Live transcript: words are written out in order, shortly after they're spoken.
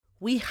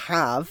we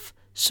have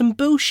some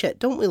bullshit,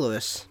 don't we,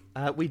 Lewis?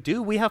 We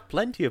do. We have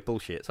plenty of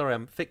bullshit. Sorry,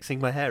 I'm fixing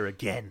my hair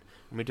again.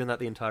 And we're doing that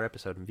the entire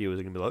episode, and viewers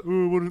are going to be like,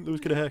 oh, why didn't Lewis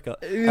get a haircut?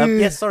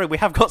 Yes, sorry, we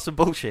have got some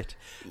bullshit.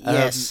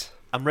 Yes.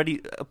 I'm ready.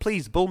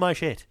 Please, bull my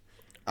shit.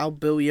 I'll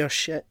bill your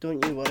shit,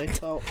 don't you worry,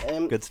 pal.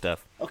 Good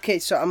stuff. Okay,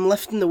 so I'm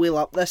lifting the wheel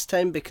up this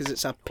time because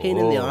it's a pain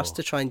in the arse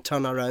to try and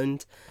turn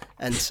around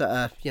and sort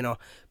of,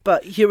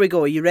 But here we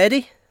go. Are you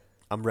ready?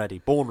 I'm ready.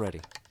 Born ready.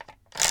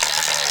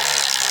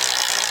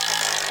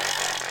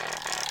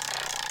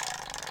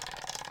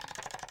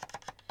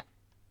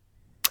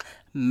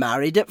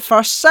 Married at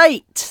First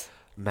Sight.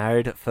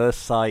 Married at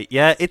First Sight.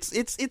 Yeah, it's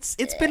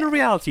been a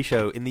reality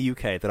show in the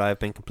UK that I have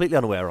been completely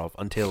unaware of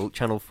until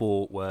Channel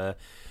 4 were,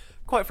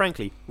 quite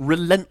frankly,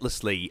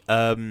 relentlessly,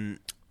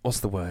 what's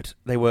the word?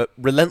 They were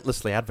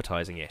relentlessly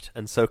advertising it.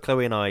 And so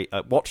Chloe and I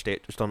watched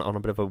it just on a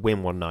bit of a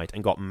whim one night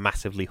and got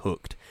massively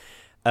hooked.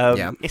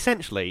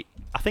 Essentially,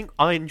 I think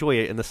I enjoy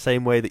it in the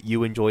same way that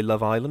you enjoy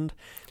Love Island,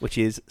 which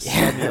is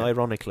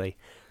semi-ironically.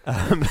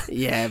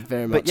 Yeah,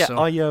 very much so.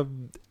 But yeah,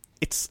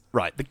 it's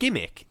right. The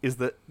gimmick is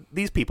that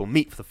these people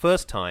meet for the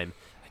first time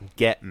and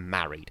get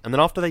married, and then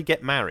after they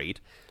get married,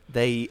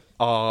 they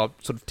are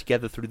sort of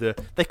together through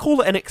they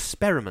call it an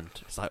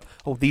experiment. It's like,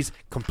 oh, these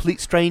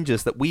complete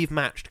strangers that we've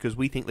matched because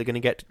we think they're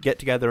going to get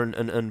together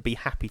and be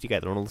happy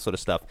together and all this sort of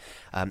stuff.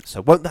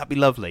 So won't that be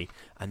lovely?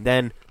 And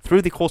then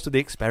through the course of the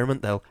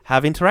experiment, they'll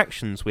have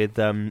interactions with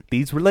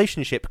these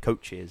relationship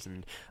coaches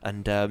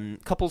and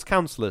couples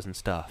counsellors and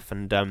stuff.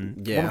 And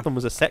one of them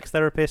was a sex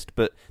therapist,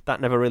 but that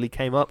never really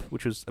came up,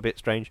 which was a bit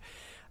strange.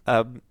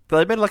 But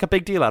they made like a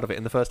big deal out of it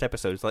in the first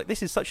episode. It's like,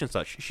 this is such and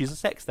such. She's a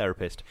sex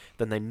therapist.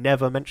 Then they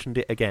never mentioned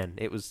it again.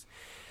 It was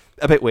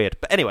a bit weird.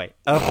 But anyway,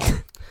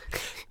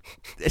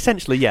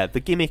 essentially, yeah,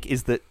 the gimmick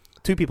is that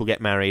two people get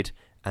married,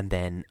 and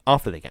then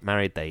after they get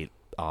married, they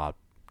are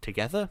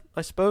together,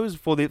 I suppose,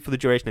 for the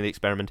duration of the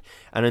experiment.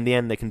 And in the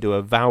end, they can do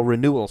a vow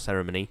renewal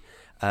ceremony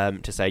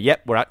to say,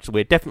 yep,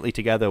 we're definitely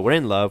together. We're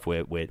in love.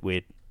 We're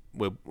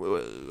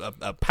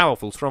a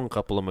powerful, strong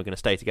couple, and we're going to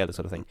stay together,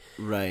 sort of thing.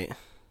 Right.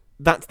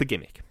 That's the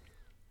gimmick.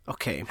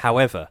 Okay.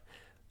 However,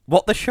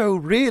 what the show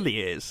really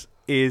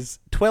is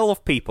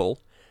 12 people.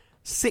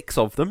 6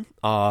 of them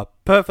are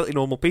perfectly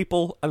normal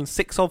people, and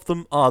 6 of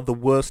them are the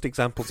worst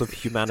examples of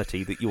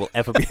humanity that you will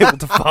ever be able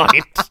to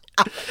find.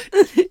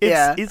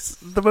 It's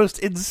the most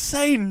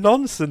insane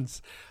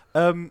nonsense.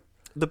 The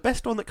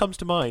best one that comes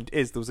to mind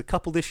is there was a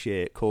couple this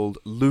year called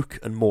Luke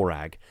and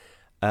Morag.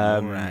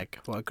 Morag,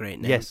 what a great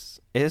name. Yes,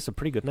 it is a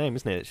pretty good name,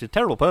 isn't it? She's a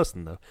terrible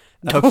person, though.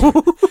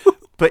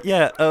 But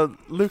yeah,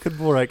 Luke and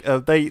Morag,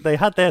 they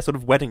had their sort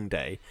of wedding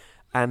day,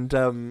 and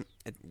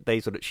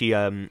she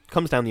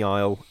comes down the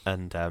aisle,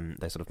 and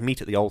they sort of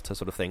meet at the altar,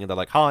 sort of thing, and they're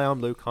like, "Hi, I'm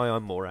Luke. Hi,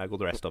 I'm Morag," all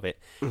the rest of it.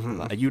 Mm-hmm.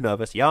 Like, are you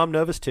nervous? Yeah, I'm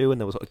nervous too. And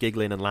they were sort of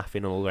giggling and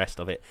laughing and all the rest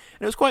of it.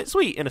 And it was quite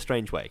sweet in a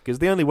strange way, because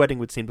the only wedding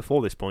we'd seen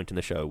before this point in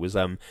the show was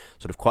sort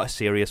of quite a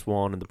serious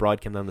one, and the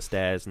bride came down the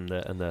stairs, and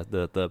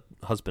the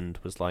husband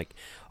was like,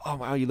 "Oh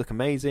wow, you look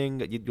amazing.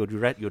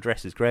 Your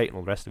dress is great," and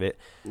all the rest of it.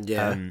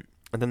 Yeah.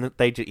 And then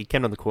he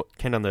came down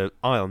the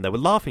aisle, and they were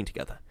laughing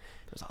together.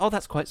 It was like, oh,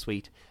 that's quite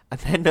sweet. And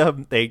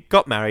then they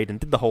got married and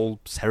did the whole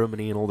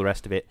ceremony and all the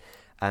rest of it.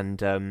 And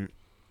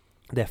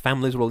their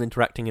families were all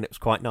interacting, and it was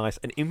quite nice.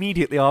 And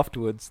immediately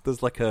afterwards,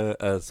 there's like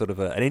a sort of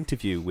an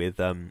interview with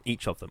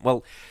each of them.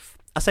 Well,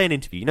 I say an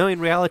interview. You know,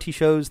 in reality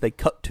shows, they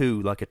cut to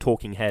like a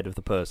talking head of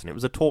the person. It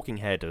was a talking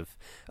head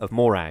of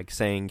Morag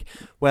saying,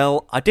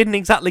 well, I didn't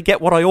exactly get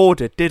what I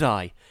ordered, did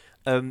I?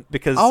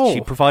 Because she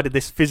provided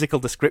this physical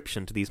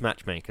description to these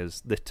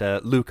matchmakers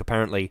that Luke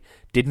apparently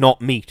did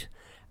not meet.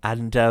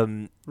 And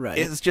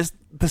it's just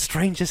the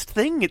strangest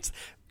thing.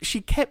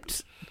 She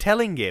kept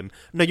telling him,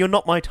 no, you're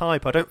not my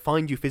type, I don't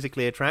find you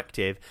physically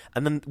attractive.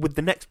 And then with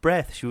the next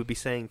breath, she would be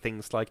saying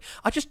things like,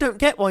 I just don't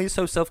get why you're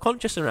so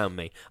self-conscious around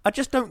me. I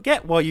just don't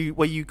get why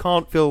you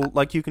can't feel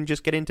like you can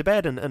just get into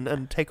bed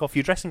and take off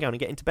your dressing gown and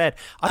get into bed.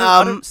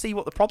 I don't see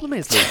what the problem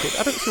is, Luke.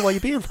 I don't see why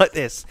you're being like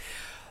this.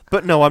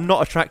 But no, I'm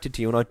not attracted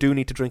to you, and I do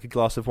need to drink a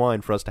glass of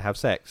wine for us to have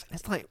sex. And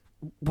it's like,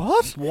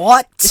 what?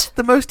 It's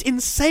the most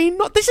insane...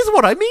 This is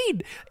what I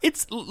mean!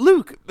 It's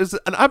Luke is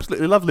an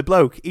absolutely lovely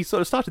bloke. He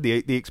sort of started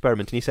the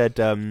experiment, and he said...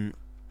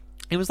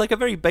 it was like a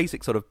very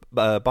basic sort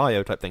of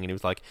bio type thing, and he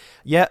was like,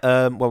 yeah,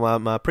 well,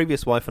 my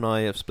previous wife and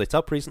I have split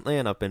up recently,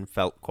 and I've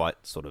felt quite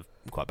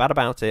bad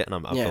about it,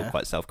 and I feel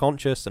quite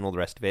self-conscious and all the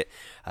rest of it,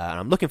 and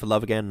I'm looking for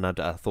love again, and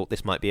I thought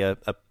this might be a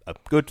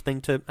good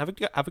thing to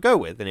have a go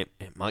with, and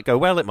it might go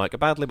well, it might go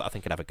badly, but I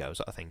think I'd have a go,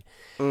 sort of thing.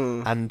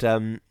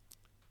 And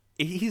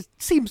he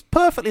seems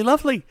perfectly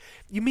lovely.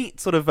 You meet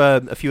sort of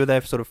a few of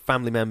their sort of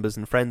family members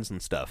and friends and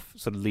stuff,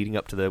 sort of leading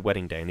up to the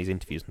wedding day and these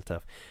interviews and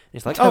stuff. And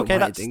it's like, okay,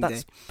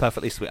 that's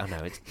perfectly sweet. I know.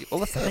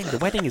 That's the thing. The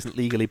wedding isn't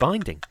legally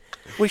binding,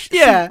 which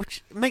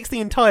makes the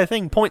entire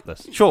thing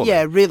pointless. Sure.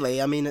 Yeah,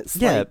 really. I mean, it's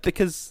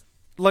because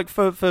like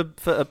for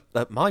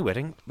my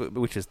wedding,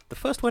 which is the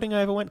first wedding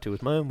I ever went to,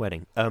 was my own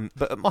wedding.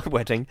 But at my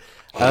wedding,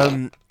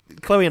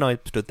 Chloe and I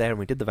stood there and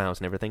we did the vows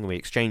and everything, and we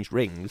exchanged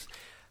rings.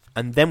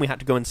 and then we had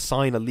to go and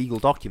sign a legal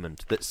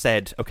document that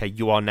said, okay,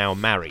 you are now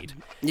married.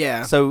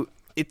 Yeah. So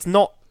it's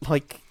not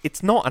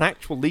an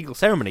actual legal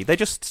ceremony. They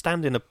just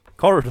stand in a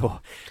corridor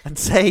and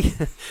say,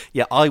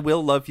 yeah, I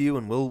will love you,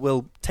 and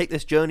we'll take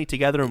this journey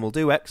together, and we'll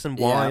do X and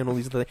Y and all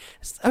these other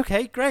things.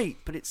 Okay, great,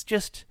 but it's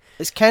just...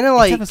 It's kind of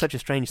like... It's never such a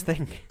strange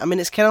thing. I mean,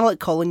 it's kind of like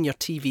calling your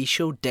TV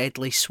show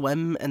Deadly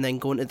Swim and then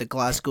going to the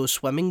Glasgow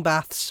swimming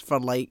baths for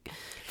like...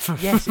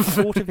 Yes, it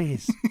sort of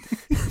is.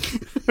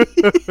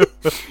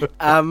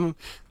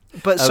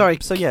 But sorry,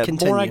 so yeah,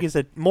 continue.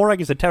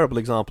 Morag is a terrible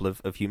example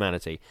of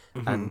humanity,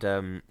 Mm-hmm.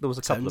 and there was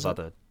a couple of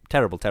other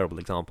terrible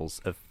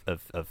examples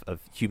of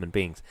human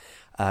beings.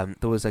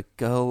 There was a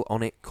girl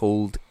on it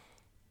called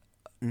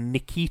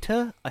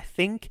Nikita, I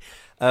think.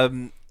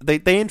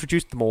 They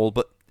introduced them all,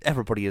 but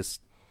everybody is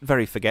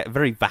very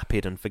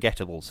vapid and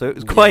forgettable. So it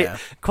was quite.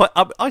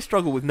 I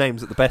struggle with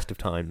names at the best of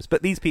times,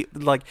 but these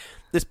people, like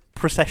this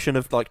procession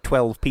of like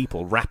 12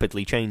 people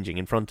rapidly changing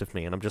in front of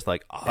me, and I'm just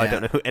like, I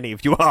don't know who any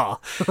of you are.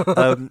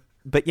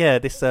 But yeah,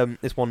 this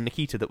one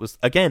Nikita that was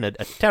again a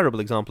terrible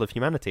example of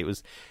humanity.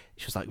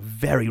 She was like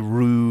very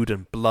rude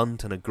and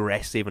blunt and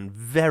aggressive and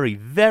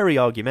very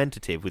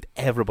argumentative with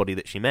everybody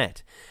that she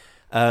met.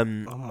 Oh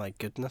my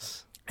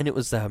goodness! And it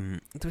was there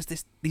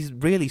was these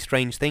really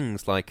strange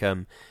things like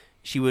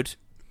she would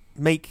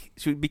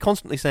be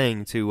constantly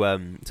saying to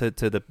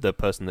the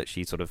person that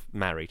she sort of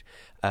married,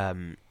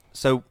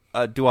 so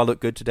do I look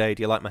good today?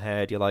 Do you like my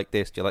hair? Do you like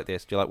this? Do you like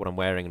this? Do you like what I'm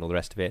wearing and all the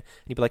rest of it?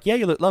 And he'd be like, yeah,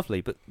 you look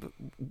lovely, but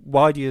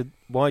why do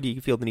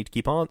you feel the need to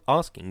keep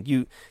asking?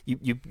 You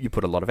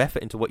put a lot of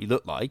effort into what you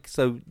look like,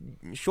 so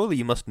surely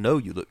you must know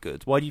you look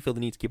good. Why do you feel the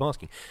need to keep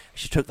asking?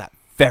 She took that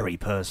very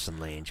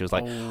personally, and she was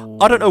like,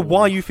 I don't know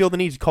why you feel the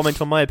need to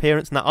comment on my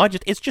appearance and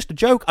that. It's just a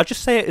joke. I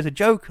just say it as a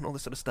joke and all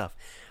this sort of stuff.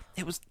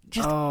 It was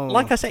just,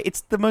 like I say,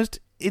 it's the most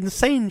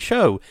insane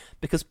show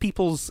because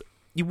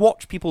you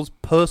watch people's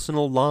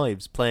personal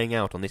lives playing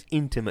out on this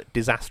intimate,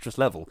 disastrous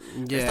level.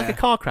 Yeah. It's like a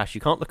car crash you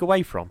can't look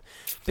away from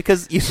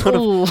because you sort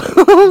of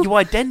you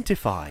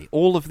identify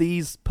all of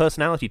these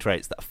personality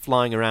traits that are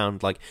flying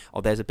around. Like,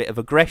 there's a bit of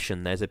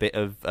aggression, there's a bit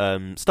of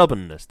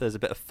stubbornness, there's a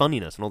bit of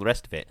funniness, and all the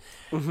rest of it.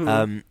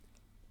 Mm-hmm.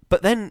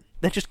 But then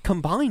they're just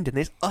combined in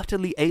this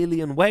utterly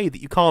alien way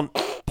that you can't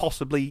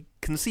possibly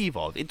conceive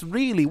of. It's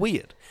really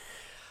weird.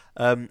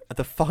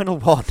 The final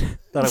one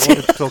that I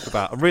wanted to talk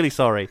about, I'm really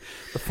sorry.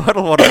 The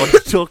final one I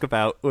wanted to talk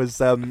about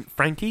was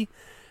Frankie,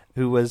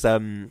 who was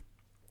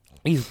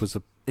he was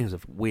a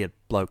weird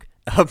bloke.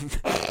 I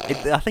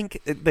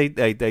think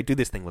they do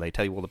this thing where they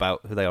tell you all about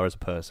who they are as a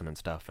person and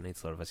stuff. And he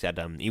sort of said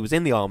he was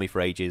in the army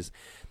for ages,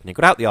 then he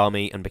got out the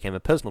army and became a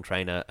personal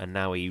trainer, and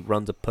now he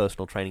runs a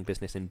personal training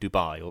business in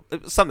Dubai or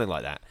something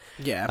like that.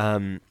 Yeah.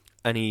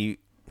 And he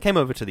came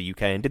over to the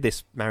UK and did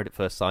this Married at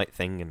First Sight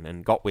thing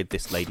and got with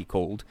this lady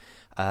called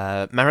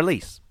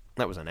Marilise.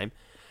 That was her name.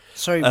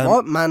 Sorry,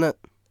 what?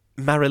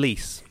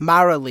 Marilise.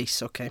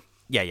 Marilise, okay.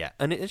 Yeah.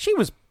 And she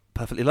was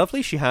perfectly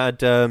lovely. She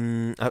had,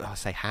 I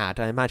say had,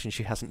 I imagine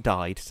she hasn't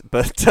died,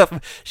 but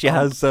she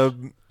has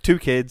 2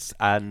 kids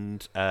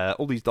and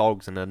all these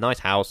dogs and a nice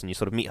house, and you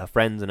sort of meet her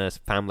friends and her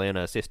family and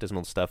her sisters and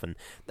all the stuff, and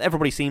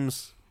everybody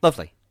seems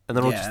lovely. And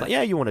they're all just like,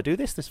 yeah, you want to do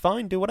this? That's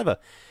fine, do whatever.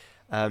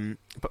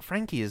 But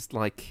Frankie is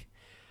like...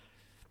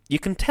 You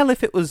can tell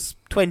if it was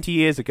 20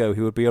 years ago he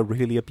would be a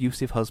really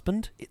abusive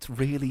husband. It's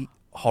really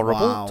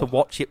horrible to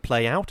watch it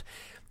play out.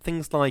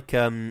 Things like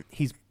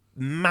he's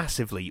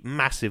massively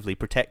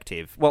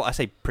protective. Well, I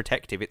say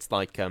protective. It's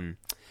like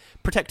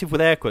protective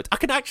with air quotes. I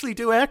can actually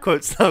do air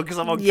quotes though because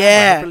I'm on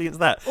camera. How brilliant is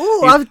that?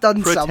 Oh, I've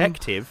done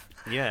protective.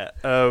 Some. Yeah.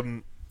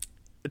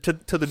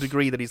 To the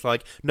degree that he's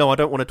like, no, I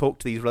don't want to talk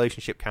to these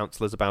relationship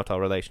counsellors about our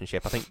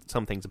relationship. I think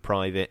some things are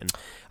private, and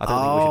I don't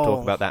think we should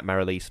talk about that,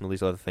 Marilise, and all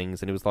these other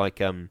things. And it was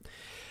like,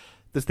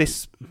 there's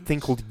this thing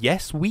called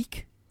Yes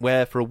Week,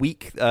 where for a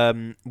week,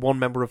 one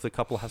member of the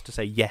couple has to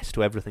say yes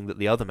to everything that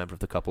the other member of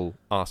the couple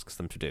asks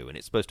them to do, and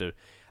it's supposed to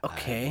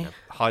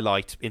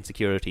highlight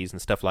insecurities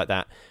and stuff like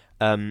that.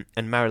 And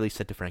Marilise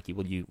said to Frankie,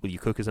 "Will you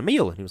cook us a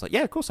meal?" And he was like,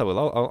 "Yeah, of course I will.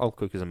 I'll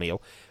cook us a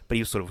meal." But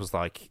he was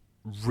like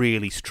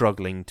really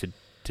struggling to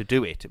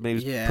do it. I mean,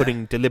 he was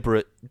putting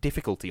deliberate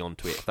difficulty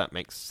onto it, if that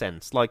makes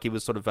sense. Like he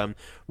was sort of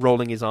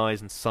rolling his eyes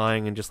and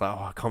sighing and just like,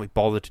 I can't be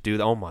bothered to do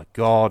that. Oh my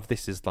God,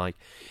 this is like...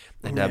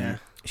 And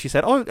she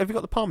said, have you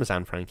got the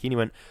Parmesan, Frankie? And he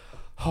went,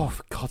 oh,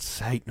 for God's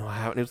sake, no, I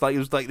haven't. It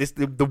was like this,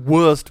 the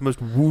worst, most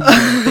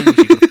wounding thing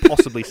she could have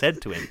possibly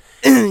said to him.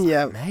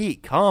 Yeah.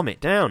 Mate, calm it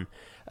down.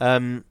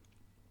 And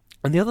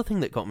the other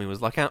thing that got me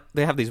was like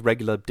they have these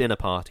regular dinner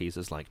parties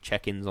as like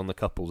check-ins on the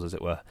couples, as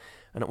it were.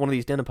 And at one of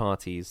these dinner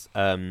parties,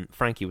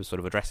 Frankie was sort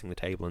of addressing the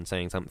table and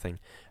saying something,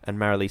 and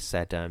Marilise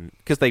said,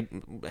 because they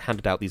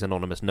handed out these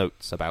anonymous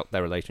notes about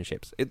their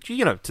relationships,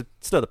 to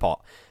stir the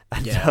pot.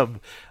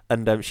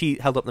 And she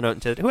held up the note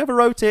and said, "Whoever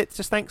wrote it,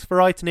 just thanks for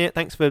writing it,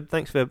 thanks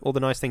for all the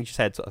nice things you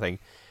said," sort of thing.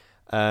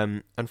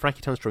 And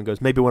Frankie turns to her and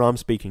goes, "Maybe when I'm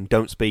speaking,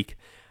 don't speak."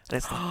 And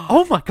it's like,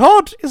 oh my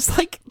God, it's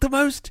like the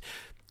most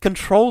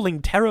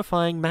controlling,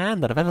 terrifying man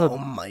that I've ever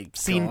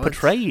seen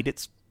portrayed.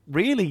 It's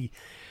really...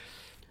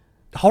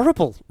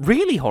 horrible,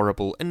 really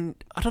horrible. And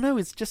I don't know,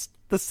 it's just,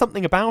 there's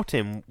something about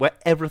him where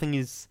everything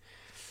is,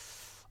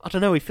 I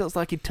don't know, he feels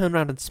like he'd turn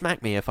around and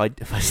smack me if I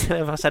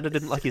said I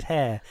didn't like his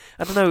hair.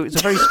 I don't know, it's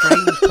a very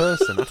strange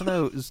person. I don't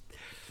know, it was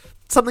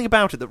something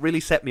about it that really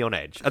set me on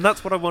edge. And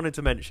that's what I wanted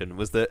to mention,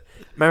 was that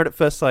Married at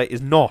First Sight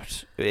is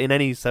not, in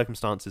any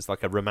circumstances,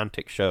 like a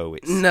romantic show.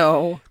 It's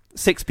No.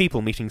 6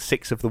 people meeting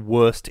 6 of the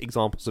worst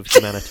examples of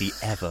humanity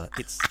ever.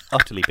 It's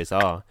utterly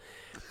bizarre.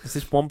 There's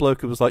this one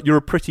bloke who was like, "You're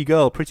a pretty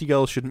girl. Pretty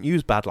girls shouldn't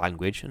use bad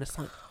language." And it's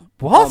like,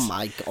 what?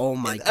 Oh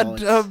my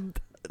god. And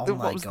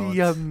what was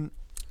the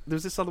there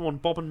was this other one,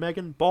 Bob and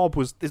Megan. Bob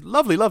was this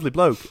lovely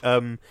bloke,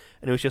 and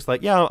he was just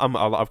like, "Yeah,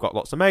 I've got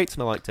lots of mates,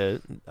 and I like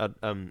to,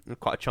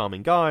 quite a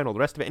charming guy, and all the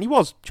rest of it." And he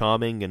was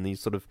charming, and he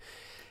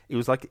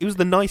was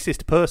the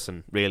nicest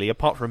person, really,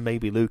 apart from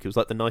maybe Luke. He was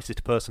like the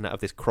nicest person out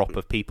of this crop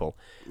of people,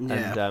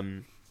 Yeah.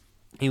 and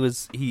he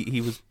was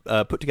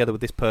put together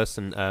with this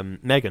person,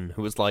 Megan,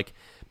 who was like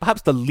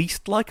perhaps the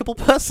least likable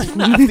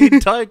person out of the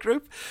entire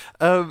group.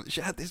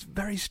 She had this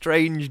very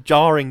strange,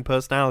 jarring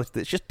personality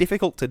that's just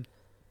difficult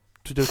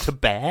to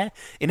bear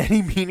in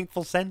any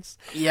meaningful sense.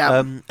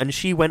 Yeah. And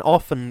she went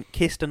off and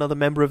kissed another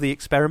member of the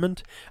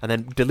experiment, and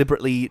then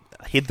deliberately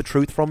hid the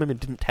truth from him and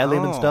didn't tell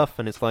him and stuff.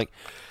 And it's like,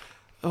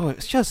 oh,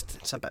 it's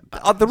a bit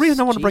bad. The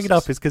reason I want to bring it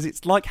up is because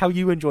it's like how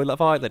you enjoy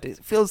Love Island.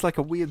 It feels like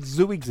a weird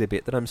zoo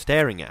exhibit that I'm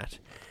staring at.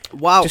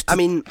 Wow, I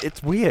mean,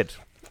 it's weird.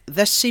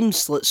 This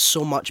seems like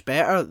so much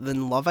better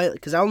than Love Island,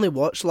 because I only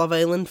watched Love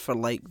Island for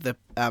like the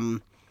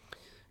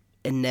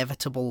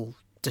inevitable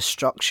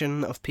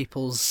destruction of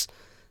people's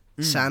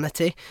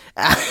sanity.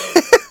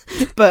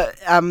 But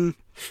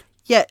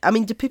yeah, I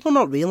mean, do people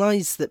not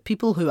realise that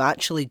people who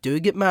actually do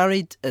get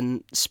married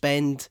and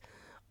spend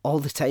all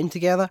the time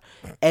together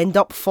end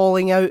up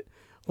falling out?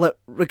 Like,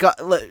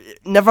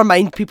 never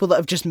mind people that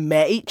have just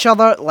met each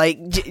other. Like,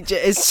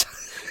 it's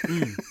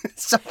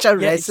such a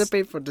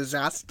recipe for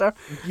disaster.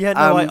 Yeah,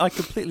 no, I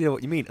completely know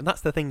what you mean. And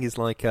that's the thing, is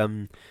like,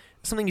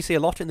 something you see a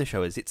lot in the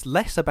show is it's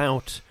less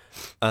about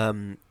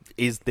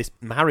is this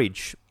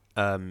marriage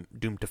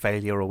doomed to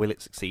failure or will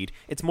it succeed?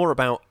 It's more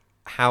about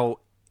how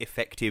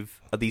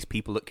effective are these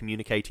people at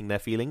communicating their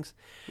feelings.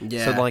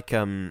 Yeah. So like,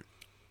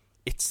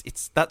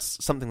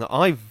 that's something that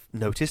I've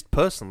noticed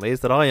personally,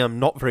 is that I am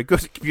not very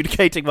good at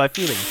communicating my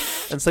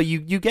feelings, and so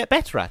you get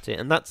better at it,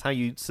 and that's how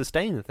you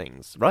sustain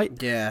things, right?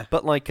 Yeah.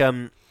 But like,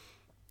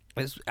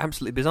 it's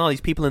absolutely bizarre.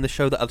 These people in the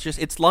show that are just,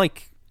 it's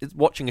like it's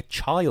watching a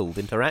child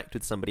interact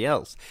with somebody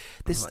else.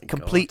 This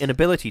complete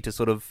inability to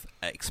sort of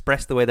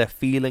express the way they're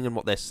feeling and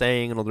what they're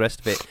saying and all the rest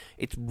of it.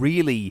 It's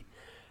really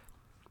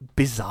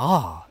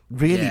bizarre.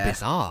 Really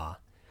bizarre.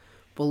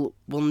 We'll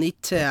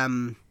need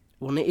to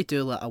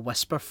do like a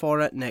whisper for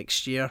it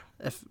next year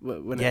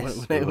when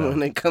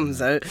it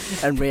comes out,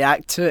 and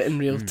react to it in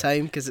real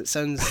time, because it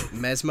sounds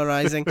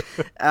mesmerising.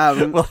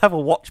 We'll have a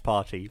watch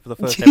party for the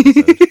first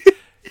episode.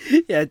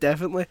 Yeah,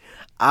 definitely.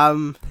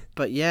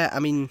 But yeah, I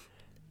mean,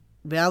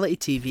 reality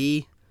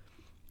TV,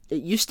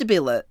 it used to be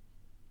like,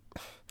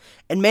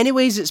 in many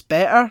ways it's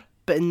better,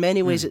 but in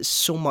many ways it's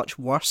so much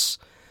worse,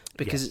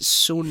 because it's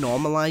so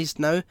normalised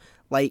now.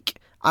 Like,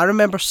 I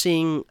remember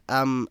seeing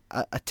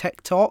a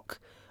TikTok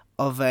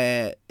of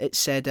it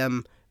said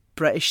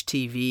British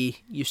TV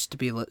used to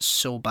be like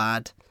so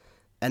bad,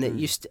 and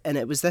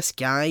it was this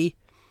guy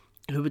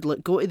who would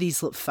like go to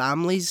these like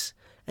families,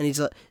 and he's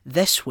like,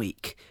 this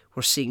week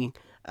we're seeing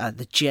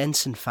the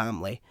Jensen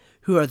family,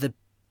 who are the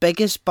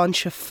biggest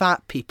bunch of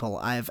fat people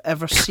I have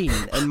ever seen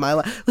in my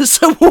life.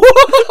 So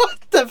what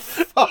the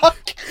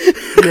fuck?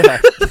 Yeah.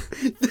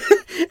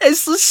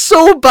 It's just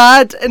so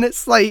bad, and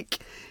it's like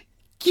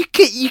you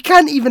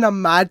can't even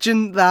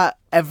imagine that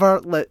ever,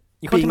 like,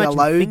 you can't being imagine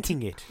allowed.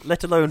 thinking it,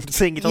 let alone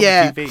seeing it on the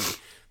TV.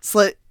 It's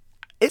like,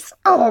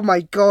 oh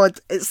my god,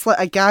 it's like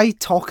a guy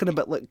talking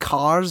about like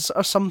cars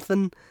or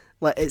something.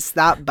 Like, it's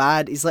that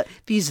bad. He's like,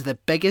 these are the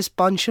biggest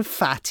bunch of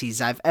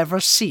fatties I've ever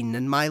seen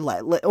in my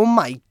life. Like, oh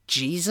my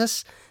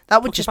Jesus,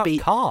 that would just be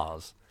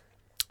cars.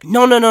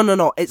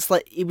 No. It's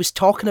like he was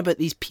talking about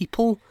these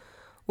people,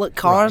 like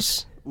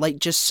cars. Right. Like,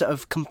 just sort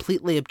of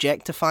completely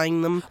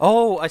objectifying them.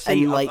 Oh, I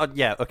see. And, like,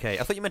 yeah, okay.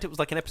 I thought you meant it was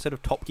like an episode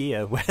of Top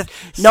Gear where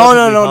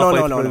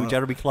no.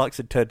 Jeremy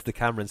Clarkson turned to the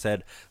camera and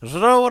said, "You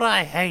know what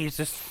I hate? It's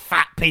just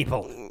fat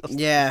people."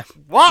 Yeah.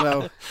 What?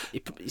 Well,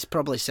 he's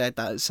probably said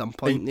that at some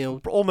point. He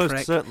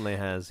almost certainly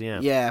has. Yeah.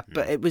 Yeah,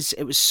 but it was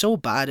so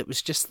bad. It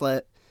was just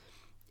like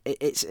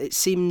it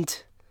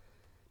seemed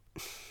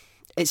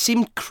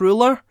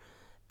crueler,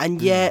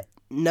 and yet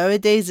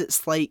nowadays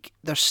it's like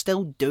they're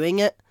still doing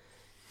it,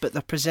 but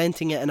they're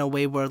presenting it in a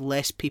way where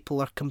less people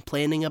are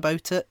complaining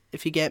about it,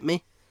 if you get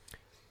me.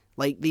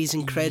 Like, these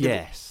incredible...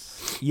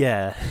 Yes.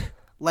 Yeah.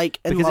 Like,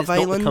 in because Love it's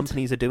Island... not the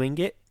companies are doing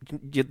it.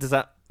 Does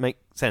that make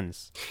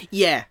sense?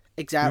 Yeah,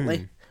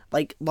 exactly.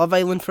 Like, Love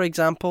Island, for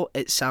example,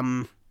 it's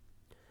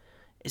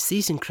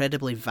these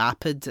incredibly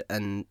vapid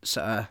and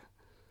sort of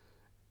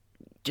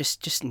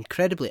just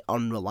incredibly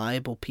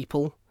unreliable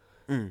people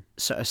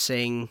sort of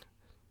saying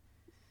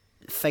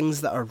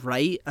things that are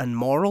right and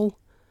moral,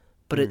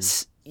 but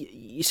it's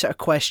you sort of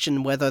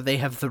question whether they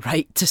have the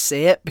right to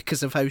say it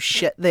because of how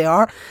shit they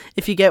are.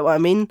 If you get what I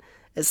mean,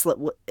 it's like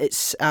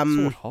it's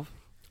Sort of.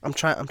 I'm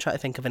trying to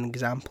think of an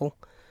example.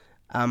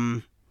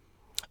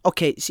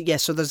 Okay, so yeah,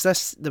 so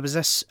there was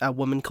this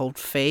woman called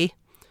Faye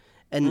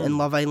in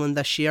Love Island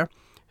this year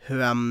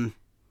who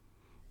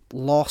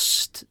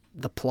lost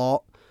the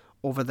plot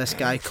over this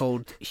guy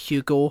called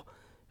Hugo,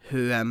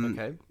 who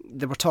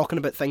they were talking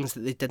about things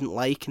that they didn't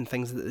like and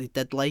things that they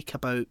did like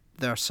about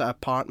their sort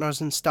of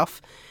partners and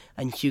stuff,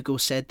 and Hugo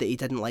said that he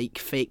didn't like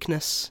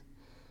fakeness,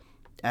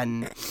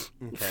 and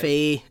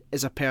Faye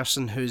is a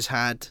person who's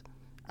had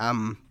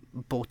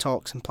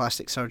Botox and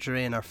plastic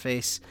surgery in her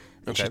face,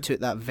 and she took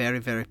that very,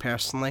 very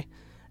personally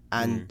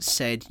and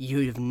said,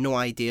 you have no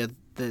idea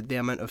the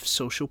amount of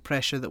social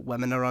pressure that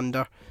women are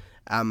under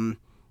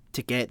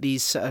to get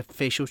these sort of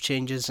facial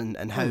changes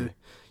and how,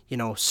 you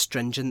know,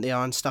 stringent they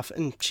are and stuff.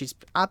 And she's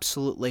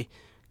absolutely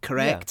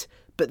correct. Yeah.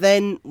 But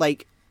then,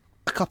 like,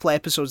 a couple of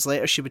episodes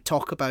later, she would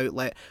talk about,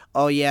 like,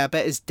 oh yeah, I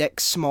bet his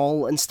dick's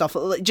small and stuff.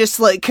 Like, just,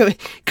 like,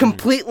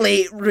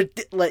 completely,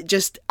 like,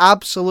 just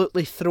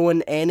absolutely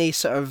throwing any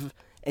sort of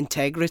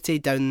integrity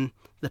down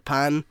the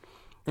pan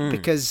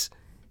because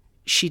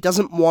she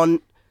doesn't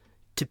want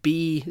to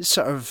be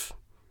sort of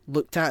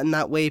looked at in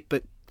that way,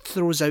 but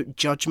throws out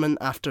judgment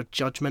after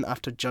judgment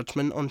after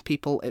judgment on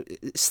people.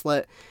 It's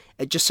like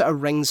it just sort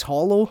of rings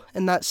hollow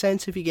in that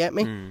sense, if you get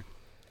me.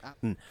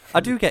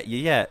 I do get you,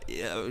 yeah.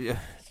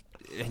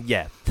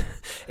 Yeah.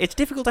 It's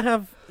difficult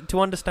to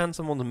understand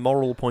someone's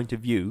moral point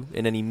of view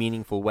in any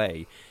meaningful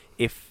way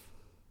if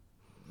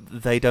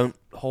they don't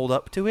hold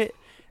up to it.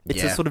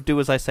 It's a sort of do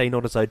as I say,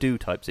 not as I do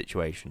type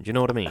situation. Do you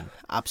know what I mean?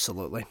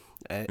 Absolutely.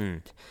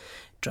 It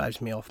drives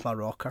me off my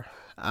rocker.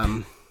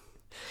 I'm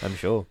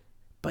sure.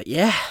 But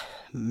yeah,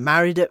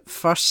 Married at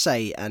First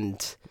Sight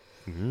and...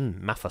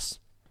 Mathis.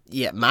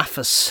 Yeah,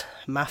 Mathis.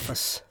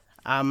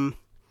 I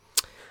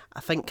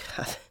think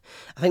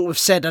we've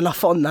said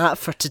enough on that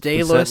for today,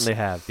 we Lewis. Certainly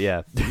have,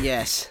 yeah.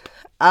 Yes.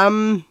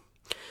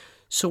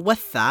 So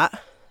with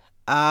that,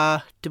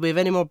 do we have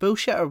any more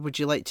bullshit, or would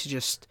you like to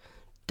just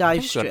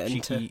dive straight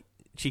into...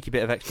 Cheeky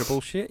bit of extra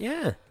bullshit,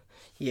 yeah.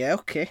 Yeah,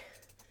 okay.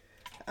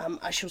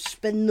 I shall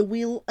spin the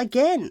wheel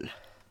again.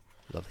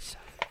 Lovely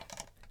stuff.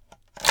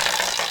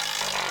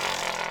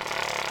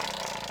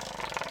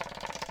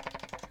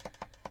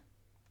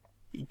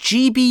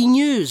 GB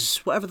News,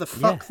 whatever the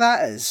fuck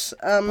that is.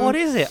 What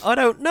is it? I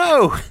don't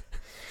know.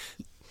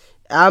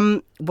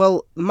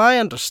 Well, my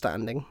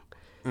understanding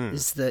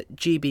is that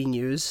GB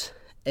News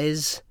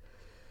is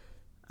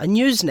a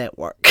news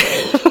network.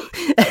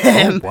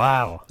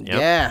 Wow. Yep.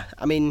 Yeah,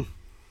 I mean,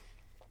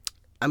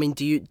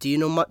 do you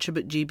know much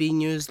about GB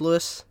News,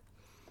 Lewis?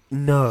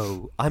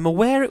 No, I'm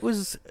aware it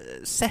was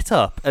set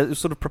up, it was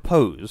sort of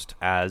proposed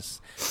as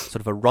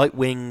sort of a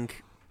right-wing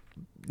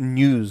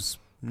news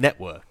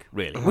network,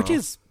 really, which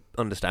is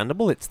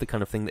understandable. It's the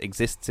kind of thing that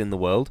exists in the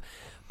world.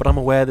 But I'm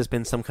aware there's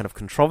been some kind of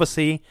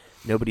controversy.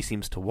 Nobody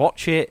seems to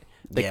watch it.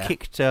 They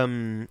kicked,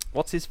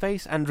 what's his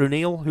face? Andrew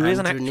Neil, who is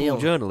an actual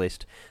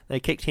journalist. They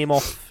kicked him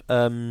off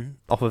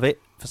of it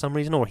for some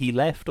reason, or he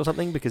left or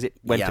something, because it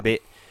went a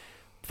bit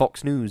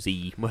Fox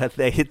News-y.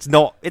 It's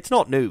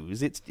not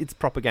news, it's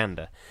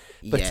propaganda.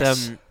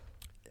 But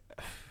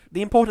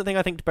the important thing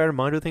I think to bear in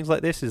mind with things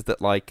like this is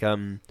that, like,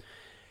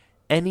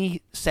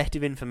 any set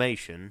of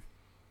information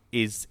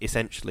is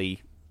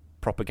essentially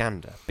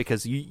propaganda,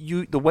 because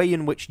you the way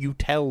in which you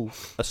tell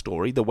a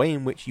story, the way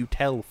in which you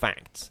tell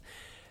facts,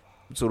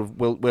 sort of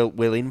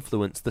will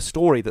influence the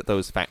story that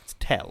those facts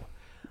tell.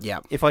 Yeah.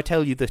 If I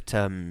tell you that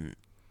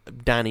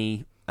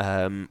Danny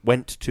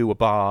went to a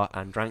bar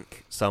and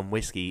drank some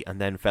whiskey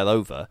and then fell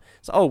over,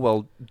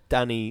 so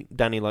Danny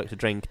likes to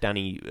drink.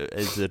 Danny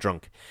is a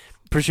drunk.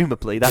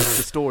 Presumably, that's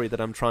the story that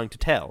I'm trying to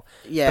tell.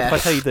 Yeah. But if I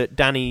tell you that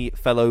Danny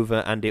fell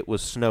over and it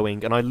was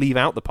snowing, and I leave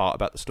out the part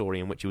about the story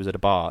in which he was at a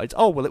bar, it's,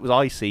 it was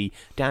icy.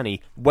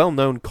 Danny,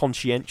 well-known,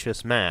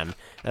 conscientious man,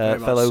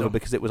 fell over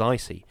because it was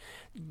icy.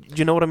 Do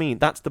you know what I mean?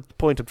 That's the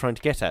point I'm trying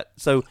to get at.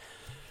 So,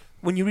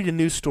 when you read a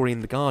news story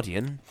in The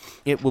Guardian,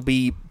 it will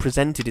be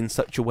presented in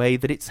such a way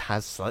that it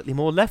has slightly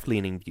more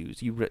left-leaning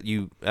views.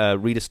 You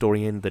read a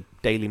story in the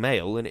Daily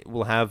Mail, and it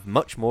will have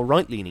much more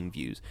right-leaning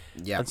views.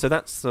 Yeah. And so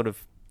that's sort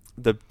of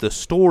the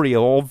story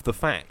of the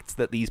facts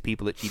that these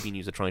people at GB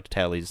News are trying to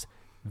tell is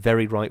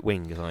very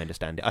right-wing, as I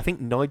understand it. I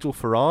think Nigel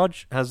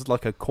Farage has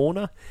like a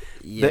corner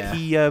that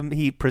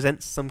he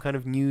presents some kind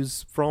of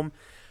news from.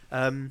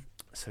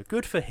 So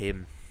good for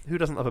him. Who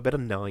doesn't love a bit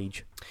of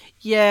Nige?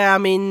 Yeah, I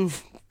mean,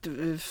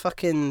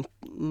 fucking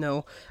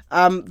no.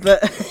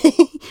 But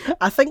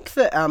I think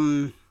that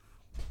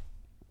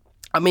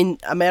I mean,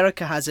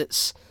 America has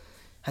its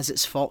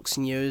Fox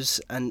News,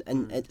 and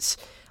it's,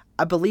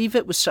 I believe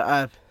it was sort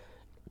of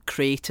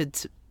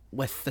created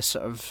with the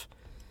sort of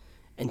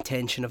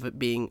intention of it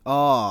being,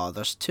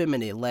 there's too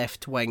many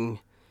left-wing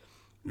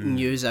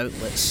news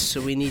outlets, so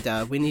we need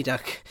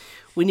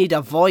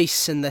a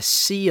voice in this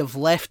sea of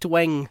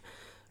left-wing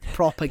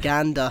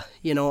propaganda,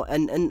 you know.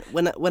 And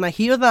when I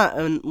hear that,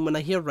 and when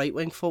I hear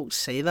right-wing folks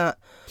say that,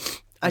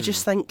 I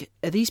just think,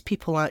 are these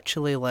people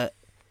actually, like,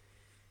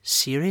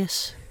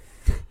 serious?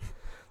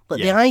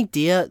 Like, the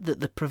idea that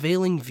the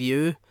prevailing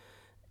view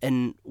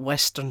in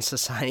Western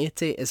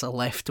society is a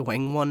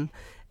left-wing one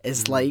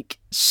is, like,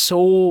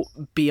 so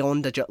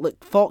beyond a joke.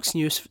 Like, Fox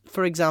News,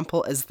 for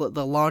example, is like,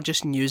 the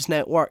largest news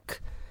network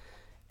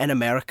in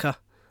America.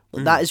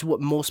 Like, that is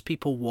what most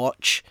people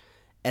watch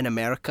in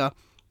America.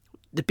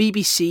 The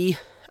BBC,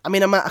 I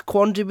mean, I'm at a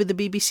quandary with the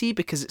BBC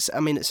because it's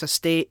a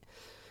state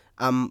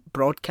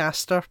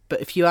broadcaster,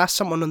 but if you ask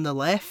someone on the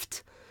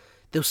left,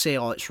 they'll say,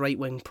 oh, it's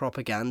right-wing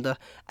propaganda.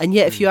 And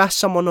yet, if you ask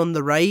someone on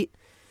the right,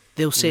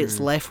 they'll say it's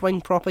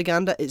left-wing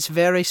propaganda. It's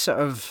very sort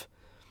of...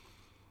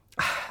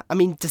 I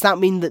mean, does that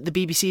mean that the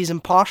BBC is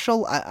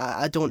impartial?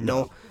 I don't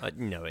know.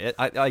 No,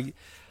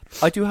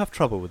 I do have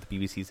trouble with the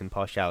BBC's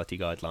impartiality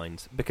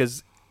guidelines,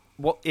 because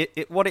what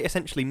it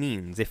essentially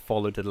means, if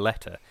followed to the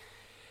letter,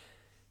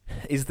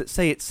 is that,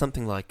 say it's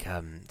something like,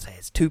 say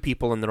it's two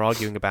people and they're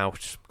arguing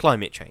about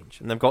climate change,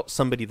 and they've got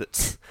somebody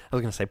that's, I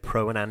was going to say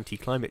pro and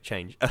anti-climate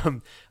change. I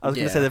was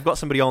going to say they've got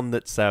somebody on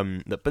that's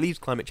that believes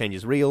climate change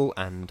is real,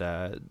 and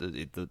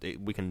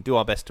we can do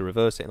our best to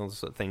reverse it and all those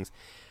sort of things.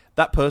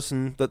 That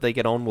person that they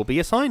get on will be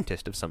a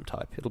scientist of some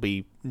type. It'll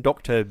be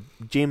Dr.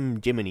 Jim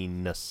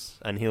Jimininus,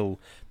 and he'll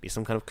be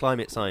some kind of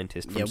climate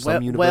scientist from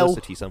some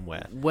university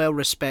somewhere.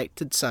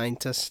 Well-respected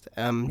scientist.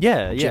 Jim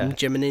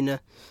Jiminina.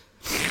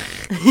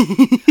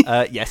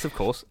 Yes, of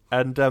course.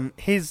 And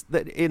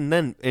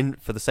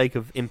for the sake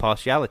of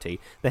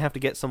impartiality, they have to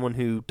get someone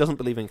who doesn't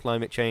believe in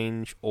climate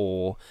change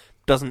or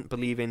doesn't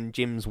believe in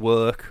Jim's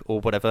work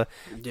or whatever.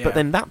 Yeah. But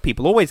then that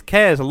people always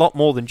cares a lot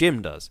more than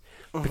Jim does,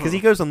 because he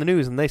goes on the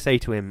news and they say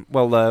to him,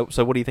 well,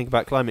 so what do you think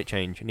about climate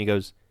change? And he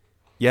goes,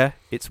 yeah,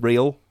 it's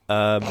real.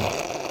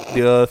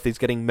 The Earth is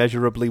getting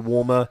measurably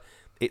warmer.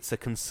 It's a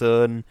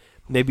concern.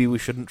 Maybe we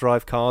shouldn't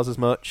drive cars as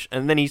much.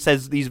 And then he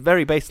says these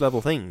very base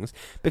level things,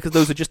 because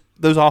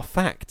those are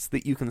facts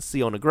that you can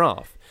see on a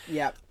graph.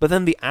 Yeah. But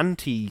then the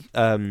anti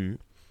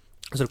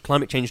sort of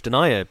climate change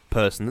denier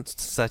person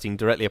that's sitting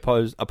directly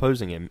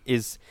opposing him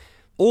is,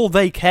 all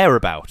they care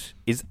about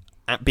is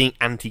being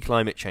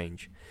anti-climate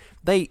change.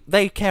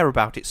 They care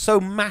about it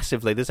so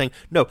massively. They're saying,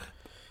 no,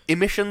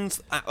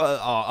 emissions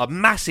are a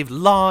massive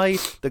lie.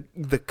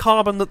 The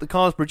carbon that the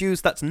cars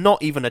produce, that's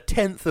not even a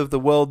tenth of the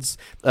world's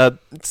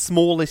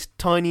smallest,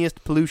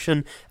 tiniest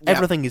pollution. Yep.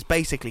 Everything is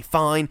basically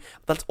fine.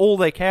 That's all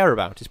they care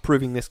about, is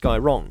proving this guy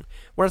wrong.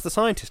 Whereas the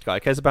scientist guy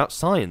cares about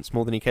science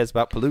more than he cares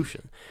about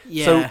pollution.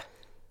 Yeah. So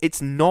it's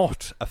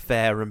not a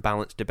fair and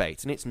balanced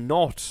debate, and it's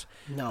not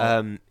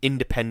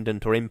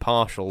independent or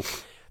impartial.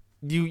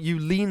 You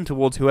lean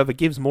towards whoever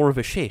gives more of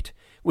a shit,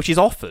 which is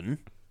often,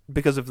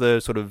 because of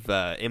the sort of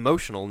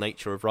emotional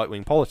nature of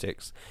right-wing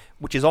politics,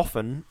 which is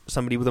often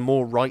somebody with a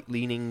more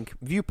right-leaning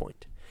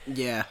viewpoint.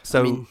 Yeah.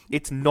 So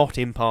it's not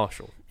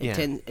impartial.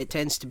 It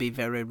tends to be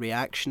very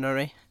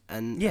reactionary,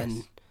 and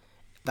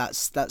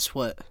that's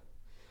what,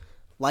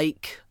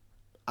 like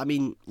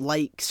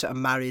sort of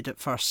Married at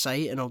First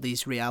Sight and all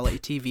these reality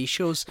TV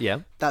shows.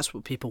 Yeah. That's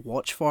what people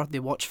watch for. They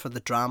watch for the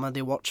drama.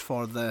 They watch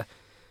for the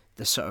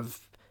sort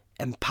of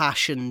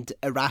impassioned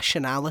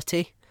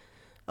irrationality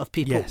of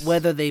people,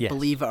 whether they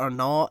believe it or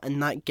not,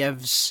 and that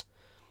gives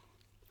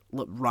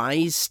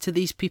rise to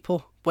these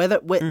people.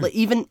 Like,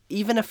 even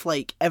if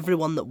like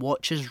everyone that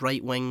watches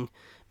right wing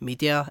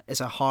media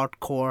is a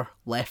hardcore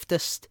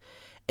leftist,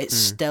 it's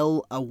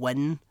still a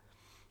win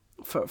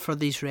for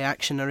these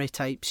reactionary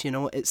types. You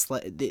know, it's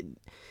like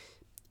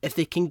if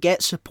they can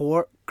get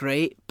support,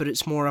 great, but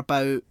it's more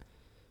about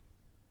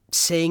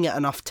saying it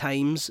enough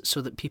times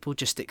so that people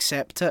just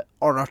accept it,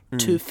 or are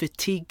too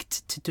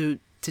fatigued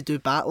to do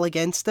battle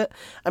against it.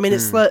 I mean,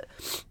 it's like,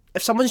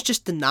 if someone's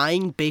just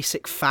denying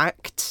basic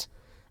facts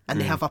and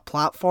they have a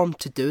platform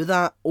to do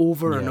that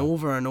over and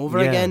over and over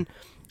again,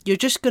 you're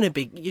just gonna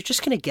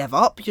give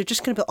up. You're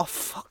just gonna be, oh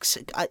fuck's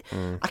sake,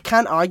 I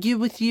can't argue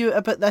with you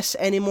about this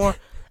anymore.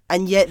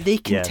 And yet they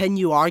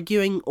continue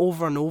arguing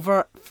over and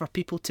over for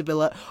people to be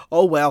like,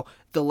 oh well,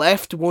 the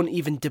left won't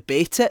even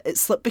debate it.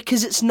 It's like,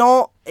 because it's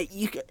not,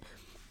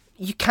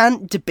 you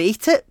can't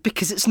debate it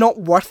because it's not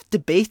worth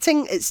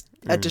debating. It's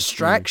a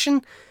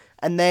distraction.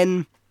 And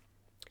then,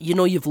 you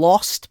know, you've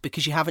lost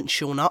because you haven't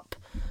shown up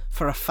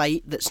for a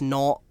fight that's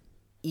not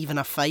even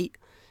a fight,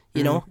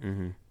 you know?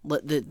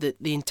 Like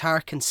the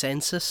entire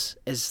consensus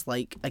is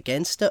like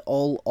against it.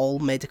 All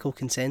medical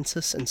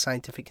consensus and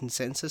scientific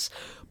consensus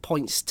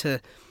points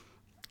to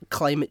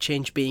climate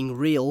change being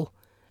real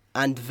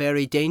and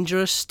very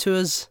dangerous to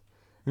us.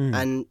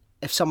 And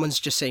if someone's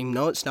just saying,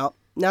 no, it's not,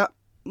 no,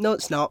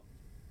 it's not,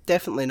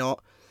 definitely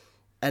not,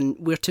 and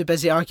we're too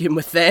busy arguing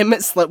with them,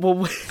 it's like,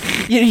 well,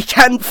 you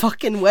can't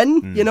fucking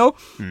win, you know?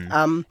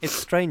 It's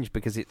strange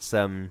because it's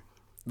the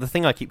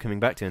thing I keep coming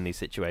back to in these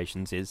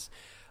situations is,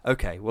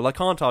 okay, well, I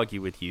can't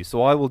argue with you,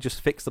 so I will just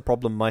fix the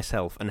problem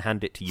myself and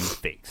hand it to you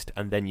fixed,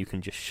 and then you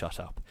can just shut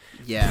up.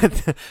 Yeah.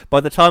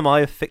 By the time I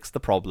have fixed the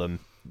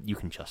problem, you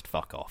can just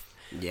fuck off.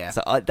 Yeah.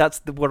 So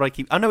where I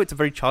keep. I know it's a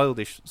very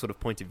childish sort of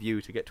point of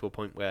view to get to a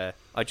point where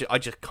I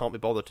just can't be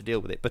bothered to deal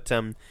with it. But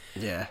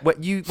yeah.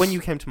 when you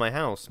came to my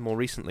house more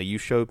recently, you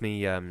showed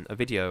me a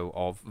video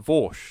of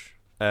Vorsh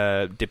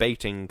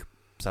debating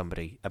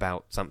somebody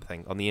about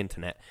something on the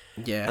internet.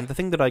 Yeah. And the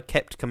thing that I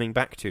kept coming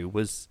back to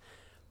was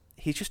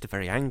he's just a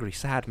very angry,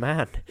 sad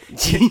man.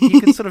 You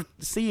can sort of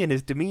see in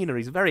his demeanour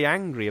he's very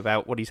angry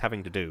about what he's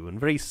having to do and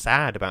very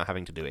sad about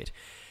having to do it.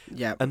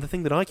 Yeah. And the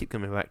thing that I keep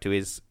coming back to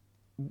is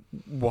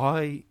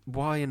why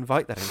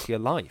invite that into your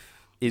life?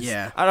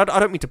 I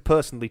don't mean to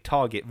personally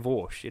target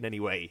Vorsh in any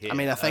way here. I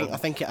mean, I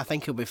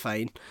think he'll be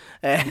fine.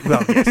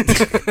 Well,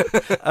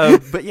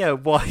 yes. But yeah,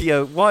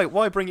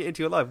 why bring it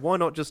into your life? Why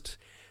not just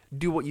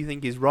do what you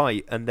think is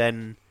right, and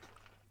then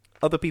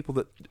other people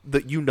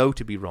that you know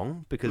to be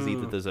wrong, because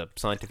either there's a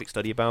scientific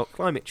study about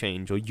climate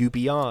change or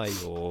UBI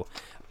or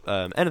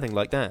anything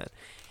like that.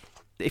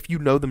 If you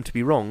know them to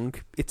be wrong,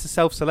 it's a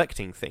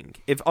self-selecting thing.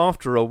 If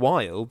after a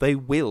while they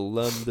will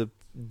learn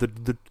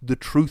the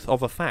truth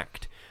of a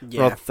fact,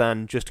 rather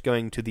than just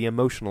going to the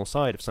emotional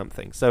side of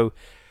something. So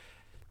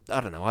I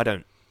don't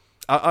know.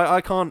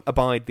 I can't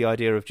abide the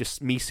idea of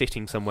just me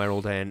sitting somewhere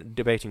all day and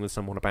debating with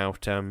someone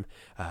about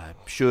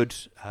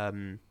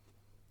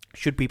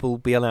should people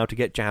be allowed to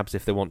get jabs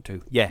if they want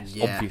to? Yes,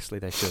 obviously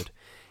they should.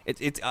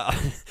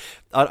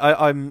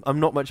 I'm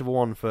not much of a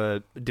one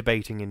for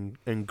debating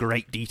in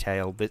great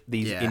detail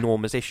these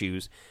enormous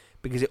issues,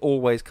 because it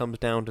always comes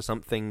down to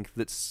something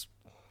that's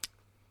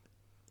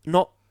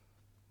not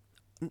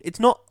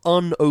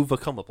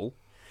unovercomable,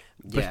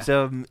 but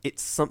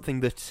it's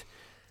something that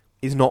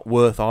is not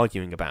worth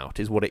arguing about,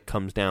 is what it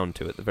comes down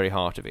to at the very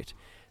heart of it.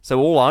 So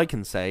all I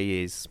can say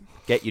is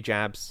get your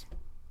jabs,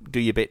 do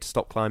your bit to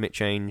stop climate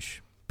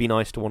change, be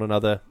nice to one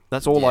another.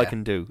 That's all I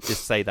can do, is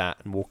say that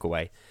and walk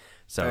away.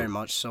 So very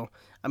much so.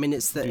 I mean,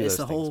 it's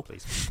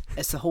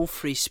the whole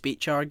free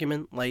speech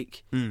argument.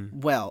 Like,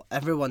 well,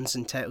 everyone's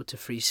entitled to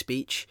free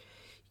speech,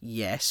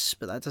 yes,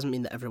 but that doesn't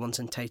mean that everyone's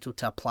entitled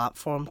to a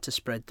platform to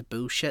spread the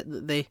bullshit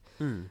that they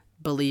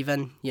believe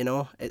in. You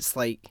know, it's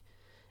like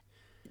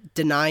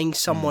denying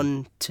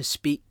someone to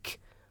speak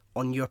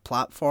on your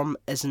platform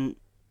isn't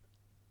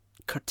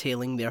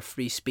curtailing their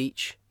free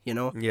speech. You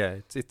know,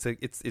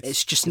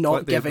 it's just not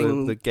like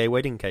giving the gay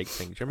wedding cake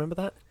thing. Do you remember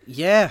that?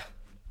 Yeah,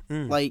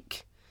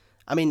 like,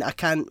 I mean, I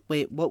can't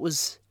wait. What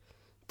was?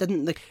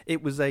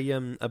 It was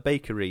a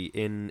bakery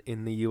in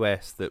the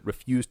US that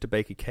refused to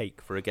bake a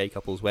cake for a gay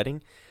couple's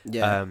wedding.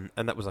 Yeah.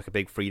 And that was like a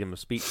big freedom of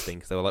speech thing.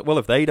 Because they were like, well,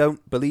 if they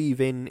don't believe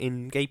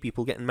in gay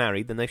people getting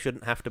married, then they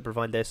shouldn't have to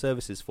provide their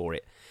services for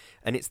it.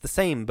 And it's the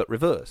same but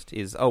reversed.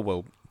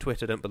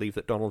 Twitter don't believe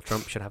that Donald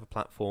Trump should have a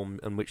platform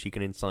on which he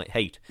can incite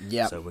hate.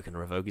 Yeah. So we're going to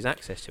revoke his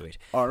access to it.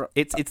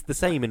 It's the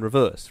same in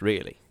reverse,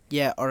 really.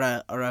 Yeah, or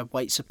a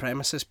white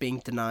supremacist being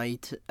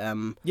denied.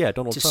 Donald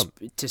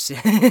Trump. To say,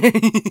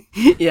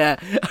 yeah,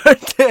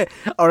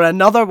 or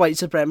another white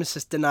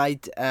supremacist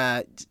denied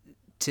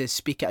to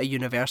speak at a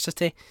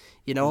university.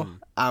 You know,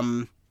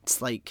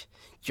 it's like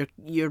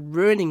you're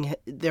ruining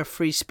their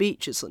free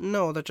speech. It's like,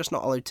 no, they're just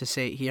not allowed to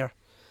say it here.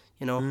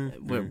 You know,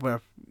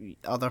 where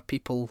other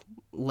people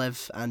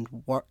live and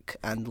work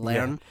and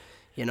learn.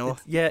 You know.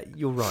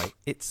 You're right.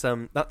 It's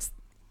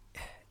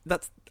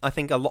that's I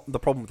think the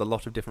problem with a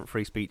lot of different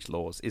free speech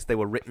laws is they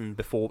were written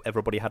before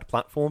everybody had a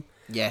platform.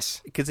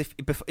 Yes. Because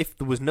if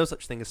there was no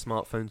such thing as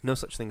smartphones, no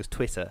such thing as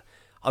Twitter,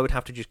 I would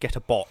have to just get a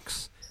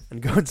box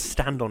and go and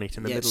stand on it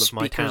in the middle of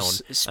my town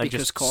and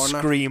just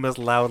scream as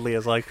loudly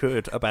as I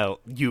could about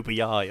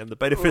UBI and the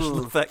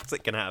beneficial effects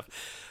it can have.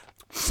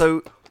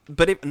 So,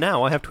 but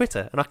now I have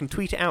Twitter and I can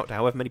tweet it out to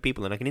however many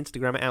people, and I can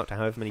Instagram it out to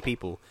however many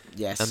people.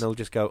 Yes. And they'll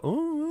just go,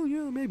 oh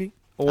yeah, maybe.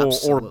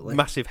 Or a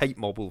massive hate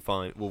mob will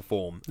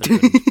form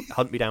and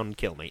hunt me down and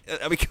kill me.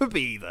 I mean, it could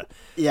be either.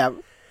 Yeah.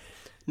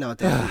 No,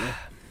 definitely.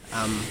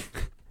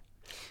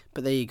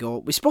 But there you go.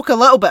 We spoke a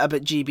little bit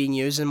about GB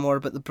News and more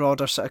about the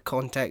broader sort of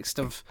context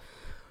of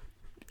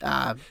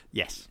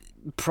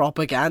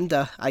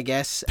propaganda, I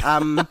guess.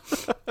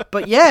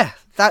 But yeah,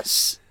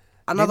 that's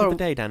another... At the end of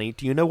the day, Danny,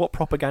 do you know what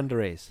propaganda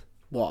is?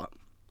 What?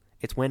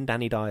 It's when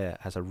Danny Dyer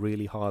has a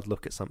really hard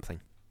look at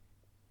something.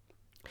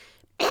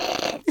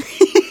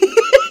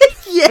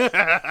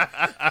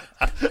 Yeah.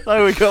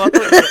 There we go. I thought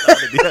we'd get that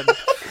at the end.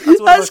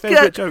 That's one of my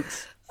favourite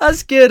jokes.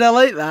 That's good. I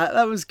like that.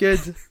 That was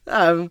good.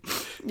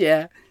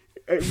 Yeah,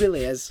 it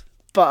really is.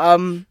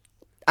 But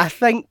I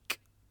think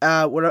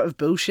we're out of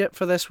bullshit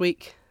for this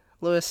week,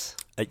 Lewis.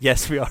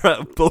 Yes, we are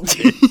out of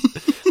bullshit.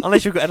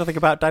 Unless you've got anything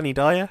about Danny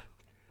Dyer.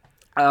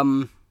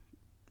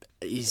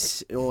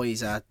 He's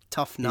a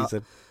tough nut.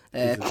 He's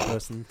a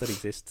person that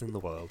exists in the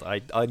world.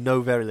 I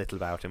know very little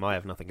about him. I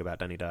have nothing about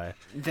Danny Dyer.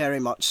 Very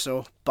much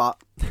so.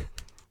 But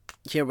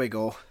here we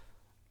go.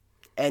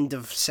 End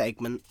of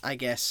segment, I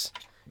guess.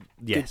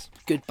 Yes.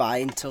 Goodbye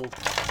until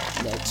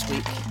next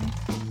week.